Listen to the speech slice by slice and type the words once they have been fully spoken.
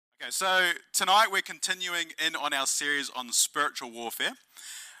Okay, so tonight we're continuing in on our series on spiritual warfare,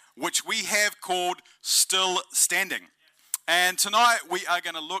 which we have called Still Standing. And tonight we are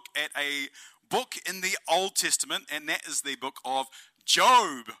going to look at a book in the Old Testament, and that is the book of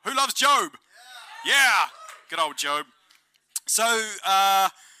Job. Who loves Job? Yeah, good old Job. So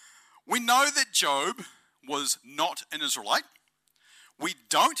we know that Job was not an Israelite. We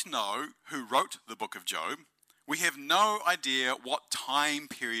don't know who wrote the book of Job. We have no idea what time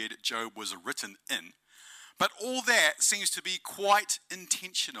period Job was written in, but all that seems to be quite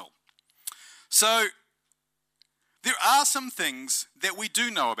intentional. So there are some things that we do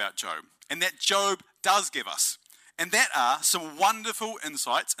know about Job and that Job does give us, and that are some wonderful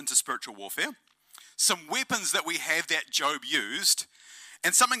insights into spiritual warfare, some weapons that we have that Job used,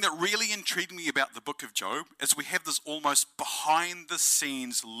 and something that really intrigued me about the book of Job is we have this almost behind the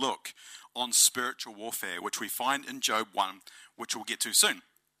scenes look on spiritual warfare, which we find in Job 1, which we'll get to soon.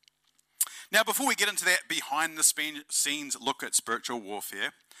 Now, before we get into that behind the scenes look at spiritual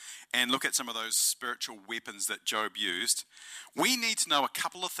warfare and look at some of those spiritual weapons that Job used, we need to know a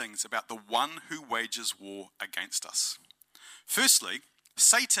couple of things about the one who wages war against us. Firstly,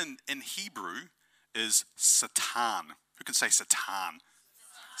 Satan in Hebrew is Satan. Who can say Satan?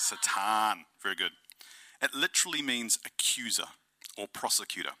 Satan. Very good. It literally means accuser or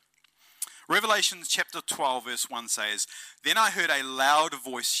prosecutor. Revelation chapter 12 verse 1 says, "Then I heard a loud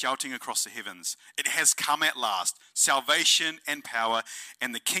voice shouting across the heavens, 'It has come at last, salvation and power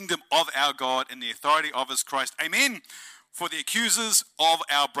and the kingdom of our God and the authority of his Christ. Amen. For the accusers of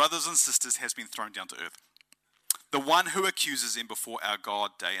our brothers and sisters has been thrown down to earth. The one who accuses them before our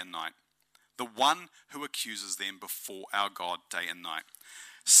God day and night.'" The one who accuses them before our God day and night.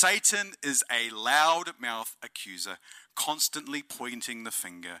 Satan is a loud-mouthed accuser, constantly pointing the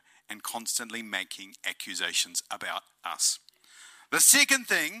finger and constantly making accusations about us. The second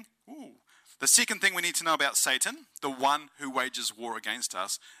thing we need to know about Satan, the one who wages war against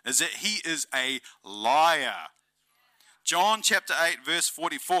us, is that he is a liar. John chapter 8 verse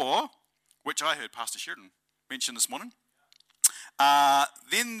 44, which I heard Pastor Sheridan mention this morning.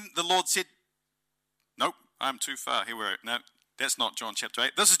 Then the Lord said, nope, I'm too far. Here we are. No, that's not John chapter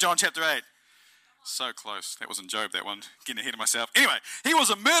 8. This is John chapter 8. So close. That wasn't Job, that one. Getting ahead of myself. Anyway, he was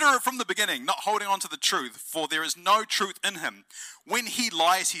a murderer from the beginning, not holding on to the truth, for there is no truth in him. When he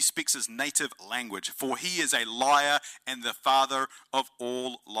lies, he speaks his native language, for he is a liar and the father of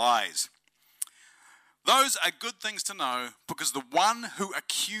all lies. Those are good things to know, because the one who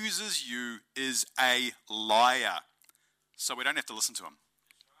accuses you is a liar. So we don't have to listen to him.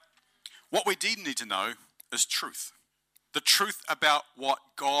 What we did need to know is truth. The truth about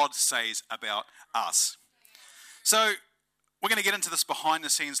what God says about us. So we're going to get into this behind the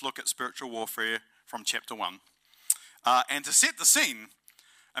scenes look at spiritual warfare from chapter 1. And to set the scene,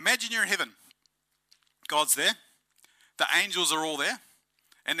 imagine you're in heaven. God's there. The angels are all there.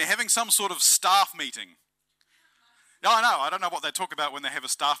 And they're having some sort of staff meeting. Yeah, I know. I don't know what they talk about when they have a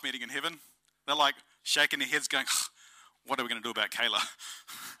staff meeting in heaven. They're like shaking their heads going, what are we going to do about Kayla?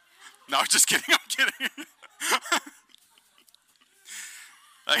 No, just kidding. I'm kidding.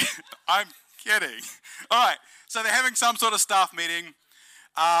 I'm kidding. All right, so they're having some sort of staff meeting,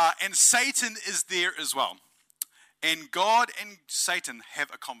 and Satan is there as well. And God and Satan have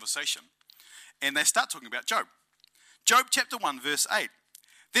a conversation, and they start talking about Job. Job chapter 1, verse 8.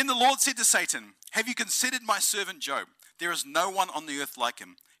 Then the Lord said to Satan, "Have you considered my servant Job? There is no one on the earth like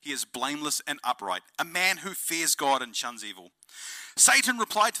him. He is blameless and upright, a man who fears God and shuns evil." Satan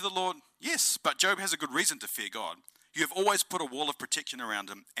replied to the Lord, "Yes, but Job has a good reason to fear God. You have always put a wall of protection around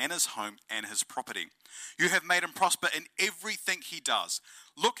him and his home and his property. You have made him prosper in everything he does.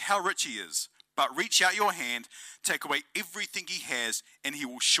 Look how rich he is. But reach out your hand, take away everything he has, and he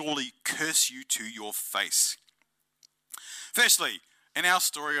will surely curse you to your face." Firstly, in our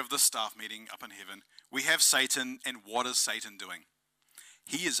story of the staff meeting up in heaven, we have Satan, and what is Satan doing?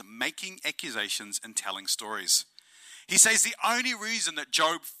 He is making accusations and telling stories. He says the only reason that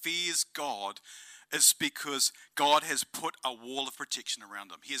Job fears God is because God has put a wall of protection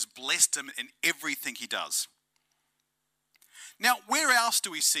around him. He has blessed him in everything he does. Now, where else do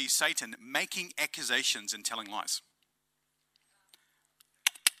we see Satan making accusations and telling lies?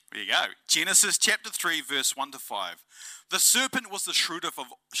 There you go. Genesis chapter 3, verse 1 to 5. The serpent was the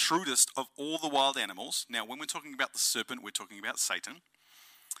shrewdest of all the wild animals. Now, when we're talking about the serpent, we're talking about Satan.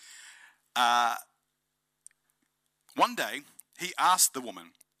 One day, he asked the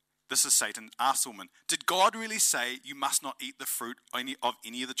woman, this is Satan, asked the woman, "Did God really say you must not eat the fruit of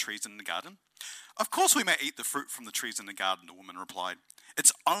any of the trees in the garden?" "Of course we may eat the fruit from the trees in the garden," the woman replied.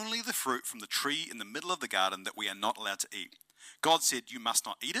 "It's only the fruit from the tree in the middle of the garden that we are not allowed to eat. God said, you must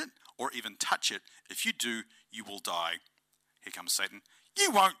not eat it or even touch it. If you do, you will die. Here comes Satan.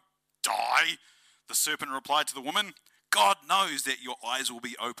 You won't die. The serpent replied to the woman, God knows that your eyes will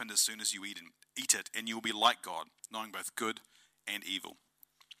be opened as soon as you eat it, and you will be like God, knowing both good and evil.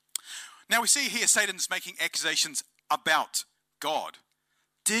 Now we see here Satan's making accusations about God.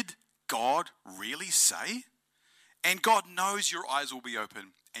 Did God really say? And God knows your eyes will be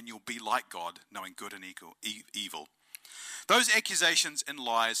open and you'll be like God, knowing good and evil. Those accusations and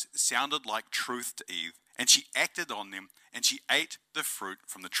lies sounded like truth to Eve, and she acted on them, and she ate the fruit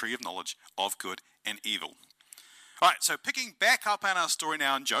from the tree of knowledge of good and evil. All right, so picking back up on our story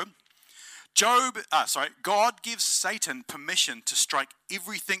now in Job. God gives Satan permission to strike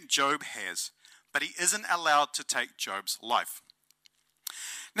everything Job has, but he isn't allowed to take Job's life.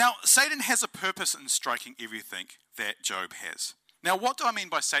 Now, Satan has a purpose in striking everything that Job has. Now, what do I mean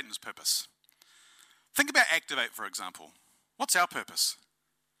by Satan's purpose? Think about Activate, for example. What's our purpose?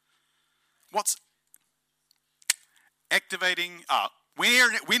 What's activating?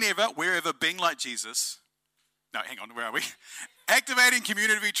 Wherever being like Jesus. No, hang on, where are we? Activating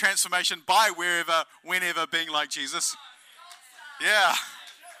community transformation by whenever being like Jesus. Yeah.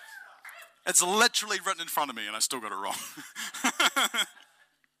 It's literally written in front of me and I still got it wrong.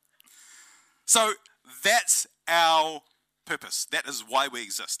 So that's our purpose. That is why we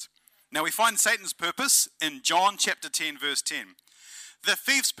exist. Now we find Satan's purpose in John chapter 10, verse 10. The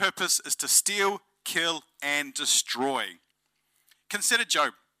thief's purpose is to steal, kill, and destroy. Consider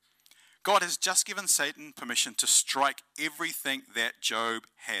Job. God has just given Satan permission to strike everything that Job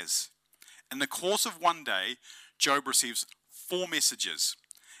has. In the course of one day, Job receives 4 messages,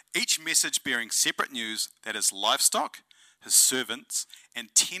 each message bearing separate news that his livestock, his servants,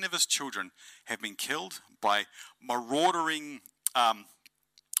 and 10 of his children have been killed by marauding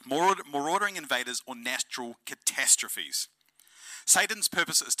invaders or natural catastrophes. Satan's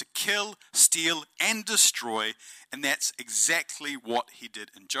purpose is to kill, steal, and destroy, and that's exactly what he did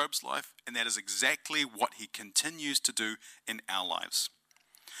in Job's life, and that is exactly what he continues to do in our lives.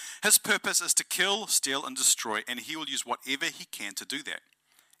 His purpose is to kill, steal, and destroy, and he will use whatever he can to do that.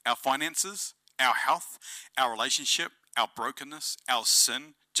 Our finances, our health, our relationship, our brokenness, our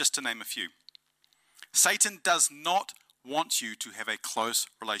sin, just to name a few. Satan does not want you to have a close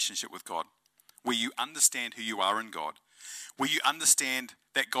relationship with God, where you understand who you are in God, where you understand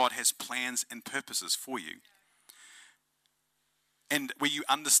that God has plans and purposes for you, and where you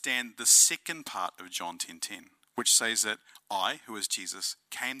understand the second part of John 10:10, which says that I, who is Jesus,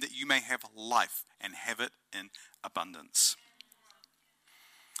 came that you may have life and have it in abundance.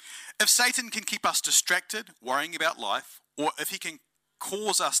 If Satan can keep us distracted, worrying about life, or if he can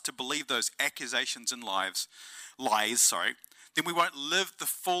cause us to believe those accusations and lies, then we won't live the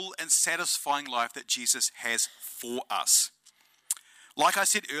full and satisfying life that Jesus has for us. Like I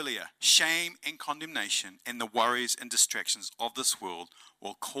said earlier, shame and condemnation and the worries and distractions of this world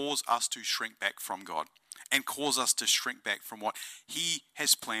will cause us to shrink back from God and cause us to shrink back from what he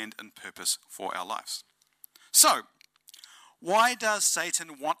has planned and purpose for our lives. So, why does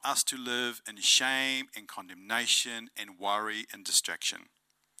Satan want us to live in shame and condemnation and worry and distraction?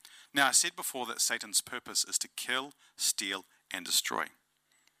 Now, I said before that Satan's purpose is to kill, steal, and destroy.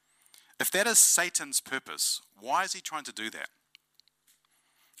 If that is Satan's purpose, why is he trying to do that?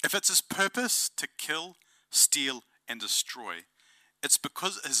 If it's his purpose to kill, steal, and destroy, it's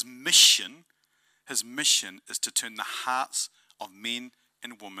because his mission is to turn the hearts of men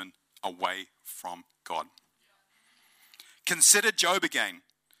and women away from God. Consider Job again.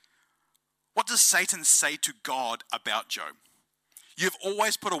 What does Satan say to God about Job? You've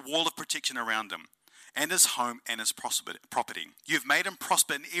always put a wall of protection around him and his home and his property. You've made him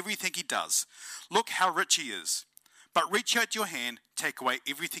prosper in everything he does. Look how rich he is. But reach out your hand, take away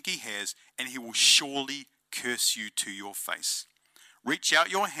everything he has, and he will surely curse you to your face. Reach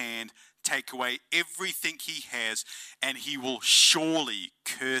out your hand, take away everything he has, and he will surely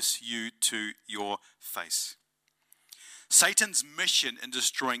curse you to your face. Satan's mission in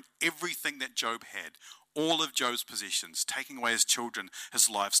destroying everything that Job had, all of Job's possessions, taking away his children, his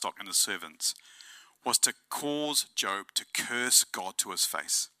livestock, and his servants, was to cause Job to curse God to his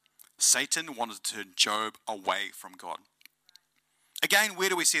face. Satan wanted to turn Job away from God. Again, where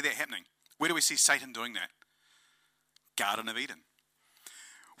do we see that happening? Where do we see Satan doing that? Garden of Eden.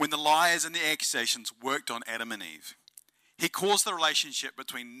 When the lies and the accusations worked on Adam and Eve, he caused the relationship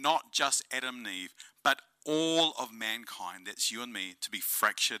between not just Adam and Eve, but all of mankind, that's you and me, to be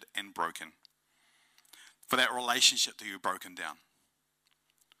fractured and broken. For that relationship to be broken down.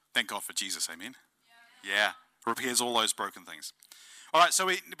 Thank God for Jesus, amen? Yeah, repairs all those broken things. All right, so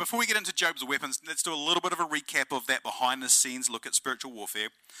before we get into Job's weapons, let's do a little bit of a recap of that behind-the-scenes look at spiritual warfare.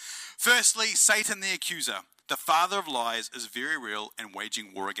 Firstly, Satan the accuser, the father of lies, is very real and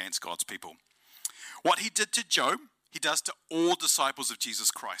waging war against God's people. What he did to Job, he does to all disciples of Jesus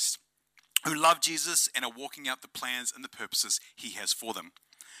Christ, who love Jesus and are walking out the plans and the purposes he has for them.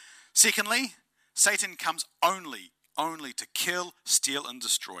 Secondly, Satan comes only to kill, steal, and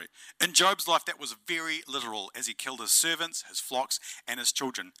destroy. In Job's life, that was very literal, as he killed his servants, his flocks, and his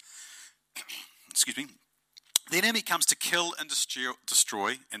children. Excuse me. The enemy comes to kill and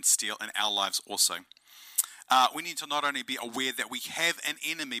destroy and steal in our lives also. We need to not only be aware that we have an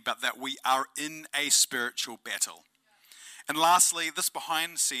enemy, but that we are in a spiritual battle. And lastly, this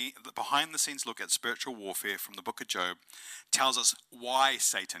behind the scenes look at spiritual warfare from the book of Job tells us why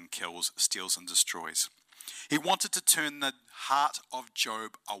Satan kills, steals, and destroys. He wanted to turn the heart of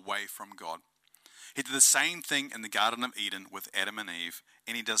Job away from God. He did the same thing in the Garden of Eden with Adam and Eve,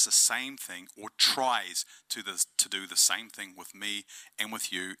 and he does the same thing, or tries to do the same thing with me and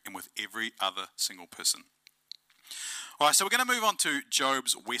with you and with every other single person. All right, so we're going to move on to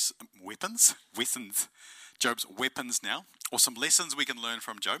Job's weapons. Job's weapons now, or some lessons we can learn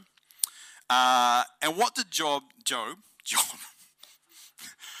from Job. And what did Job,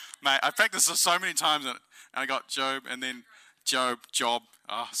 mate, I practiced this so many times, and I got Job, and then Job,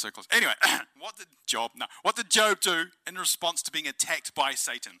 so close. Anyway, what did Job do in response to being attacked by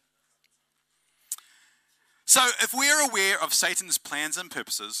Satan? So if we are aware of Satan's plans and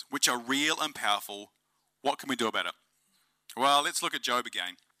purposes, which are real and powerful, what can we do about it? Well, let's look at Job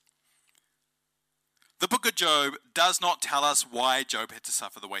again. The book of Job does not tell us why Job had to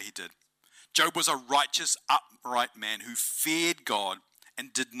suffer the way he did. Job was a righteous, upright man who feared God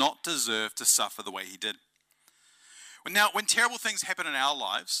and did not deserve to suffer the way he did. Now, when terrible things happen in our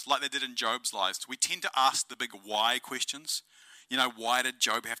lives, like they did in Job's lives, we tend to ask the big why questions. You know, why did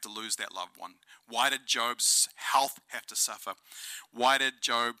Job have to lose that loved one? Why did Job's health have to suffer? Why did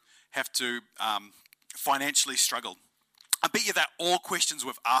Job have to financially struggle? I bet you that all questions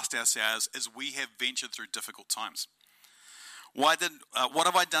we've asked ourselves as we have ventured through difficult times. What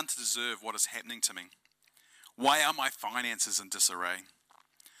have I done to deserve what is happening to me? Why are my finances in disarray?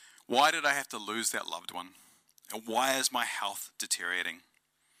 Why did I have to lose that loved one? And why is my health deteriorating?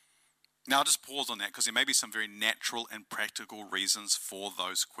 Now, I'll just pause on that because there may be some very natural and practical reasons for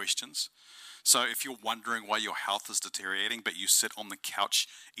those questions. So if you're wondering why your health is deteriorating, but you sit on the couch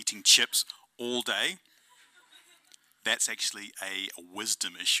eating chips all day, that's actually a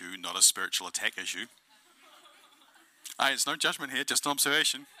wisdom issue, not a spiritual attack issue. It's no judgment here, just an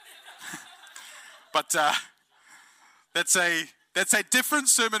observation. But that's a different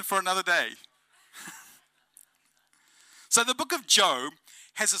sermon for another day. So the book of Job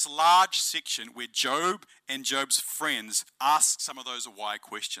has this large section where Job and Job's friends ask some of those why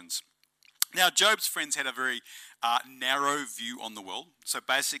questions. Now, Job's friends had a very narrow view on the world. So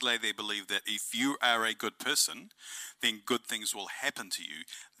basically, they believe that if you are a good person, then good things will happen to you.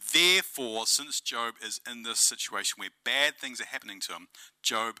 Therefore, since Job is in this situation where bad things are happening to him,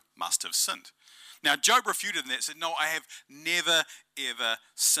 Job must have sinned. Now, Job refuted that and said, no, I have never, ever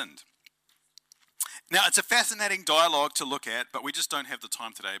sinned. Now, it's a fascinating dialogue to look at, but we just don't have the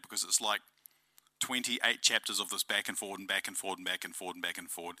time today because it's like 28 chapters of this back and forward and back and forward and back and forward and back and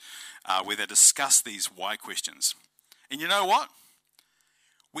forward, where they discuss these why questions. And you know what?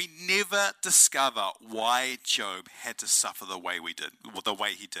 We never discover why Job had to suffer the way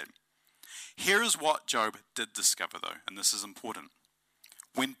he did. Here is what Job did discover, though, and this is important.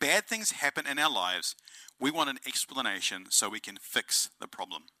 When bad things happen in our lives, we want an explanation so we can fix the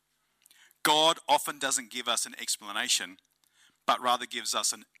problem. God often doesn't give us an explanation, but rather gives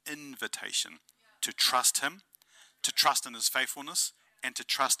us an invitation to trust him, to trust in his faithfulness, and to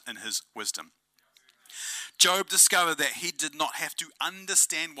trust in his wisdom. Job discovered that he did not have to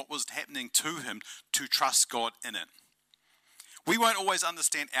understand what was happening to him to trust God in it. We won't always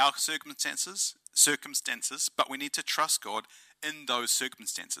understand our circumstances, but we need to trust God in those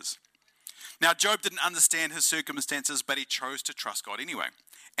circumstances. Now, Job didn't understand his circumstances, but he chose to trust God anyway.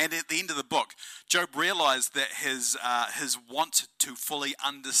 And at the end of the book, Job realized that his want to fully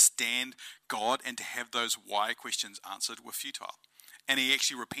understand God and to have those why questions answered were futile. And he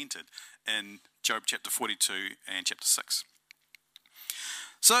actually repented in Job chapter 42 and chapter 6.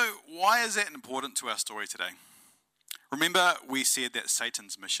 So why is that important to our story today? Remember, we said that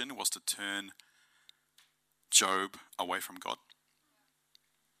Satan's mission was to turn Job away from God.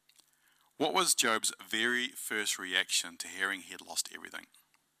 What was Job's very first reaction to hearing he had lost everything?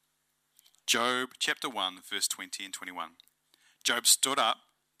 Job chapter 1, verse 20 and 21. Job stood up,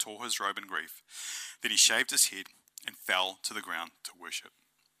 tore his robe in grief. Then he shaved his head, and fell to the ground to worship.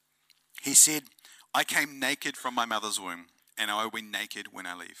 He said, I came naked from my mother's womb, and I will be naked when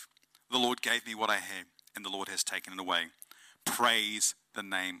I leave. The Lord gave me what I had, and the Lord has taken it away. Praise the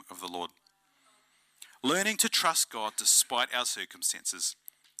name of the Lord. Learning to trust God despite our circumstances,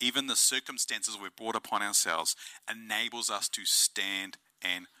 even the circumstances we've brought upon ourselves, enables us to stand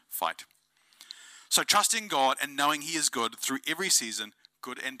and fight. So trusting God and knowing He is good through every season,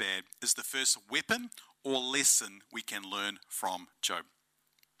 good and bad, is the first weapon or lesson we can learn from Job.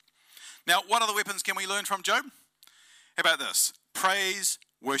 Now, what other weapons can we learn from Job? How about this? Praise,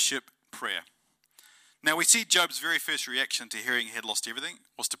 worship, prayer. Now, we see Job's very first reaction to hearing he had lost everything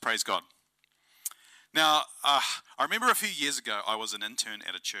was to praise God. Now, I remember a few years ago, I was an intern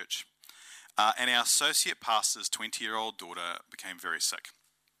at a church, and our associate pastor's 20-year-old daughter became very sick.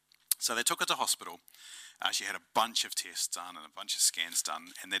 So they took her to hospital. She had a bunch of tests done and a bunch of scans done,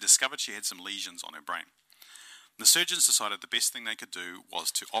 and they discovered she had some lesions on her brain. The surgeons decided the best thing they could do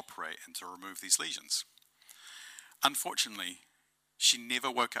was to operate and to remove these lesions. Unfortunately, she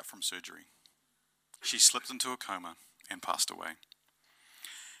never woke up from surgery. She slipped into a coma and passed away.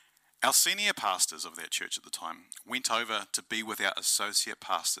 Our senior pastors of that church at the time went over to be with our associate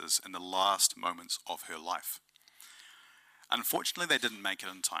pastors in the last moments of her life. Unfortunately, they didn't make it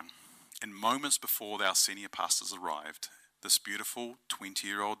in time. And moments before our senior pastors arrived, this beautiful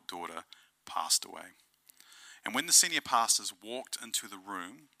 20-year-old daughter passed away. And when the senior pastors walked into the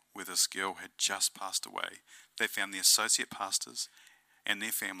room where this girl had just passed away, they found the associate pastors and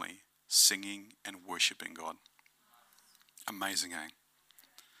their family singing and worshiping God. Amazing, eh?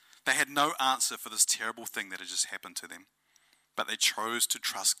 They had no answer for this terrible thing that had just happened to them, but they chose to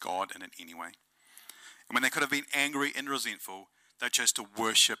trust God in it anyway. And when they could have been angry and resentful, they chose to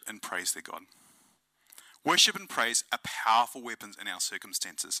worship and praise their God. Worship and praise are powerful weapons in our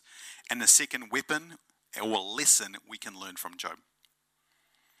circumstances. And the second weapon or lesson we can learn from Job.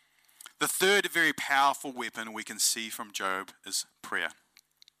 The third very powerful weapon we can see from Job is prayer.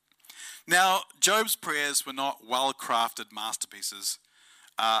 Now, Job's prayers were not well-crafted masterpieces.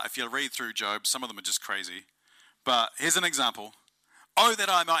 If you read through Job, some of them are just crazy. But here's an example. Oh, that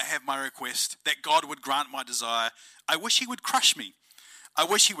I might have my request, that God would grant my desire. I wish He would crush me. I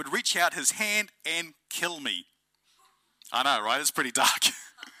wish He would reach out His hand and kill me. I know, right? It's pretty dark.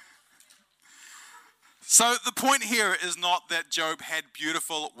 So the point here is not that Job had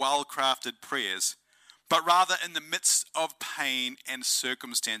beautiful, well-crafted prayers, but rather in the midst of pain and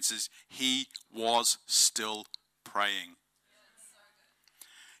circumstances, he was still praying.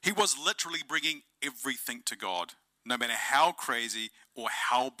 He was literally bringing everything to God, no matter how crazy or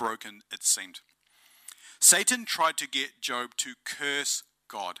how broken it seemed. Satan tried to get Job to curse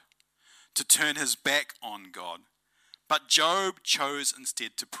God, to turn his back on God. But Job chose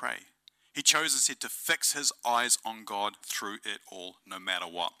instead to pray. He chose instead to fix his eyes on God through it all, no matter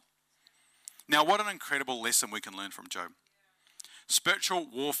what. Now, what an incredible lesson we can learn from Job. Spiritual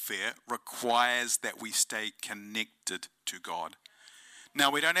warfare requires that we stay connected to God.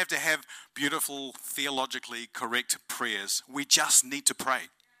 Now, we don't have to have beautiful, theologically correct prayers. We just need to pray.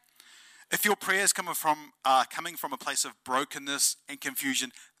 If your prayers coming from a place of brokenness and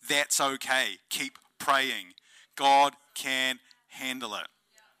confusion, that's okay. Keep praying. God can handle it.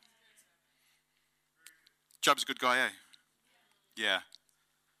 Job's a good guy, eh? Yeah.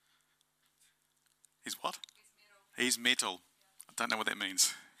 He's what? He's metal. I don't know what that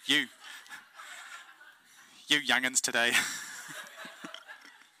means. You youngins today.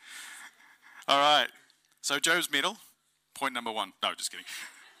 All right. So Job's metal. Point number 1. No, just kidding.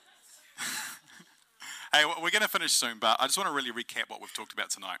 Hey, we're going to finish soon, but I just want to really recap what we've talked about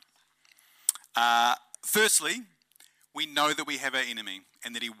tonight. Firstly, we know that we have our enemy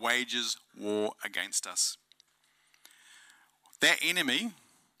and that he wages war against us. That enemy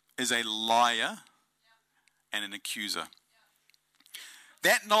is a liar and an accuser.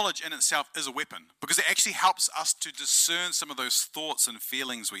 That knowledge in itself is a weapon because it actually helps us to discern some of those thoughts and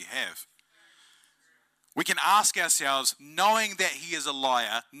feelings we have. We can ask ourselves, knowing that he is a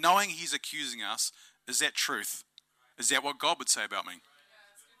liar, knowing he's accusing us, is that truth? Is that what God would say about me?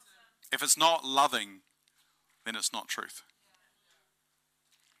 If it's not loving, then it's not truth.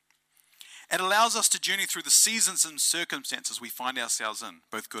 It allows us to journey through the seasons and circumstances we find ourselves in,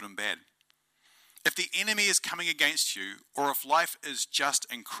 both good and bad. If the enemy is coming against you, or if life is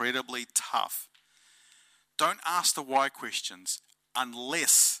just incredibly tough, don't ask the why questions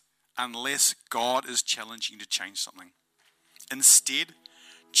unless God is challenging you to change something. Instead,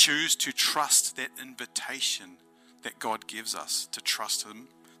 choose to trust that invitation that God gives us to trust him,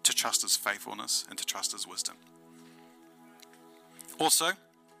 to trust his faithfulness, and to trust his wisdom. Also,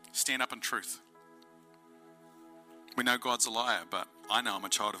 stand up in truth. We know God's a liar, but I know I'm a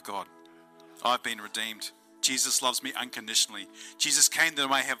child of God. I've been redeemed. Jesus loves me unconditionally. Jesus came that I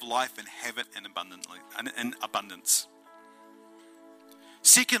may have life and have it in abundance.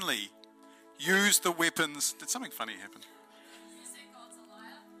 Secondly, use the weapons. Did something funny happen? You say God's a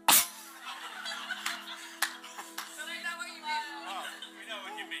liar? But I know what you mean. Oh, we know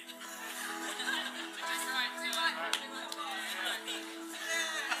what you mean. That's right, too much.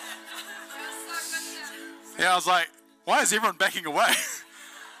 Yeah, I was like, why is everyone backing away?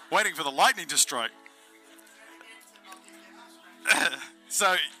 Waiting for the lightning to strike.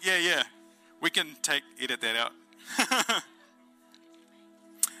 So, yeah. We can edit that out.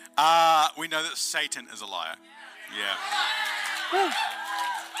 We know that Satan is a liar. Yeah.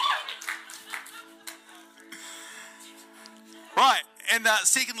 Right, and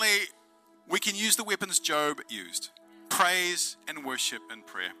secondly, we can use the weapons Job used. Praise and worship and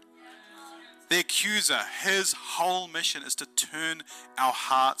prayer. The accuser, his whole mission is to turn our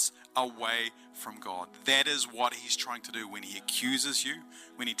hearts away from God. That is what he's trying to do when he accuses you,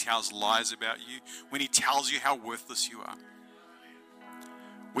 when he tells lies about you, when he tells you how worthless you are.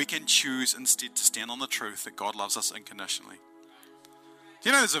 We can choose instead to stand on the truth that God loves us unconditionally. Do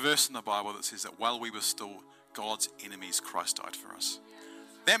you know there's a verse in the Bible that says that while we were still God's enemies, Christ died for us?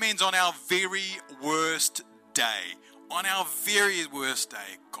 That means on our very worst day,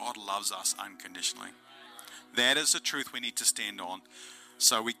 God loves us unconditionally. That is the truth we need to stand on.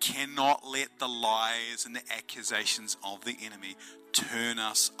 So we cannot let the lies and the accusations of the enemy turn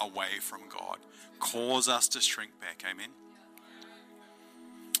us away from God, cause us to shrink back. Amen.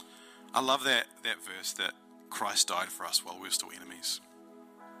 I love that verse that Christ died for us while we were still enemies.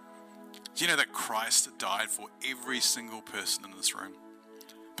 Do you know that Christ died for every single person in this room?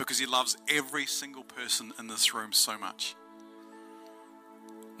 Because he loves every single person in this room so much.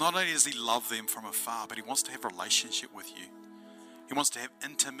 Not only does he love them from afar, but he wants to have a relationship with you. He wants to have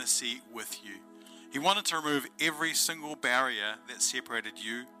intimacy with you. He wanted to remove every single barrier that separated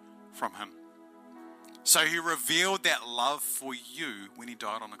you from him. So he revealed that love for you when he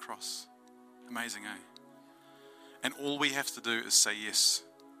died on the cross. Amazing, eh? And all we have to do is say yes.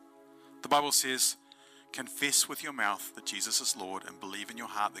 The Bible says, confess with your mouth that Jesus is Lord and believe in your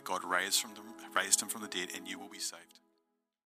heart that God raised him from the dead and you will be saved.